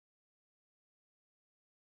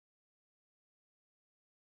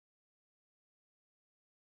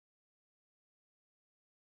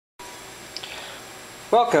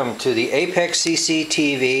Welcome to the Apex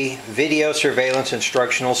CCTV Video Surveillance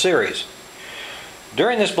Instructional Series.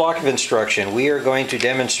 During this block of instruction, we are going to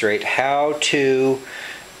demonstrate how to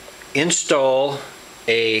install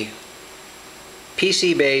a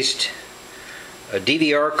PC-based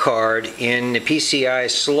DVR card in the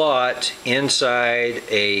PCI slot inside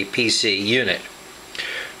a PC unit.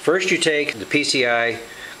 First, you take the PCI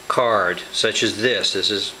card, such as this.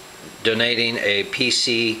 This is donating a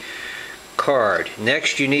PC card.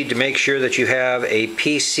 Next, you need to make sure that you have a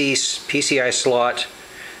PCI slot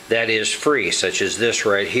that is free, such as this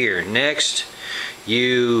right here. Next,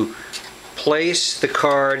 you place the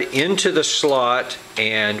card into the slot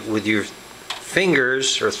and with your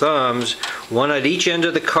fingers or thumbs, one at each end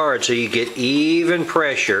of the card so you get even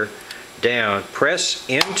pressure down. Press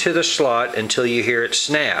into the slot until you hear it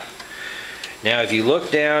snap. Now if you look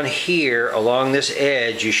down here along this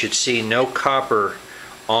edge, you should see no copper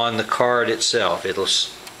on the card itself. It'll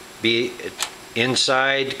be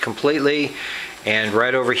inside completely, and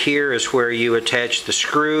right over here is where you attach the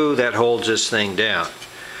screw that holds this thing down.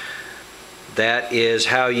 That is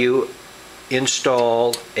how you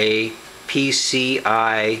install a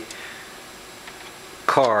PCI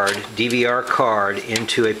card, DVR card,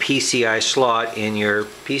 into a PCI slot in your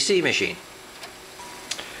PC machine.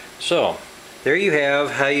 So there you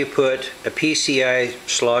have how you put a PCI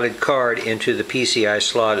slotted card into the PCI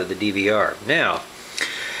slot of the DVR. Now,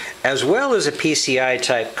 as well as a PCI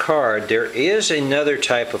type card, there is another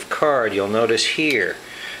type of card you'll notice here.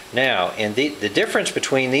 Now, and the difference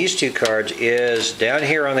between these two cards is down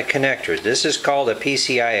here on the connector. This is called a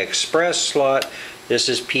PCI Express slot. This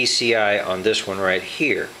is PCI on this one right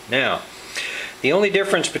here. Now, the only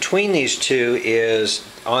difference between these two is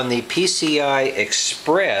on the PCI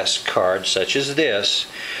Express card, such as this,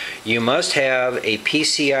 you must have a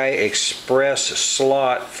PCI Express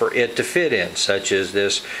slot for it to fit in, such as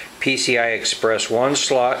this PCI Express 1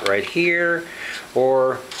 slot right here,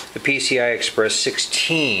 or the PCI Express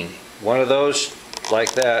 16. One of those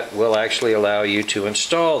like that will actually allow you to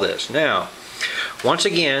install this. Now, once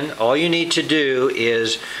again, all you need to do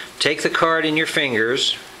is take the card in your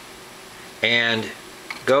fingers and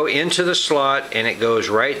go into the slot, and it goes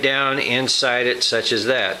right down inside it, such as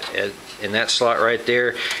that, in that slot right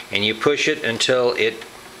there, and you push it until it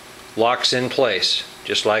locks in place,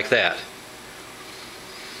 just like that.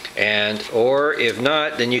 And or if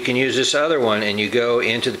not, then you can use this other one, and you go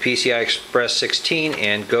into the PCI Express 16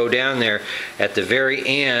 and go down there at the very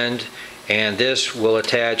end, and this will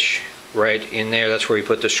attach right in there. That's where you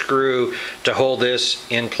put the screw to hold this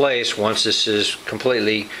in place once this is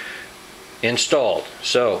completely installed.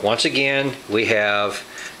 So once again, we have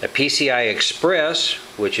a PCI Express,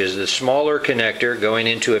 which is the smaller connector going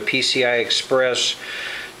into a PCI Express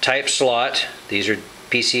type slot. These are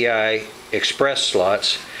PCI Express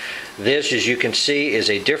slots. This, as you can see, is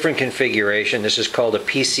a different configuration. This is called a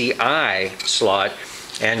PCI slot,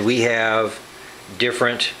 and we have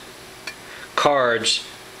different cards,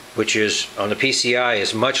 which is on the PCI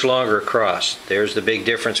is much longer across. There's the big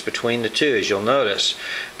difference between the two, as you'll notice.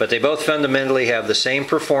 But they both fundamentally have the same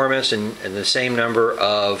performance and the same number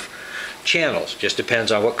of channels. Just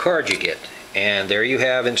depends on what card you get. And there you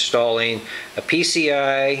have installing a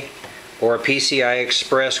PCI or a PCI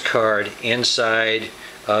Express card inside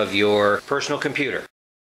of your personal computer.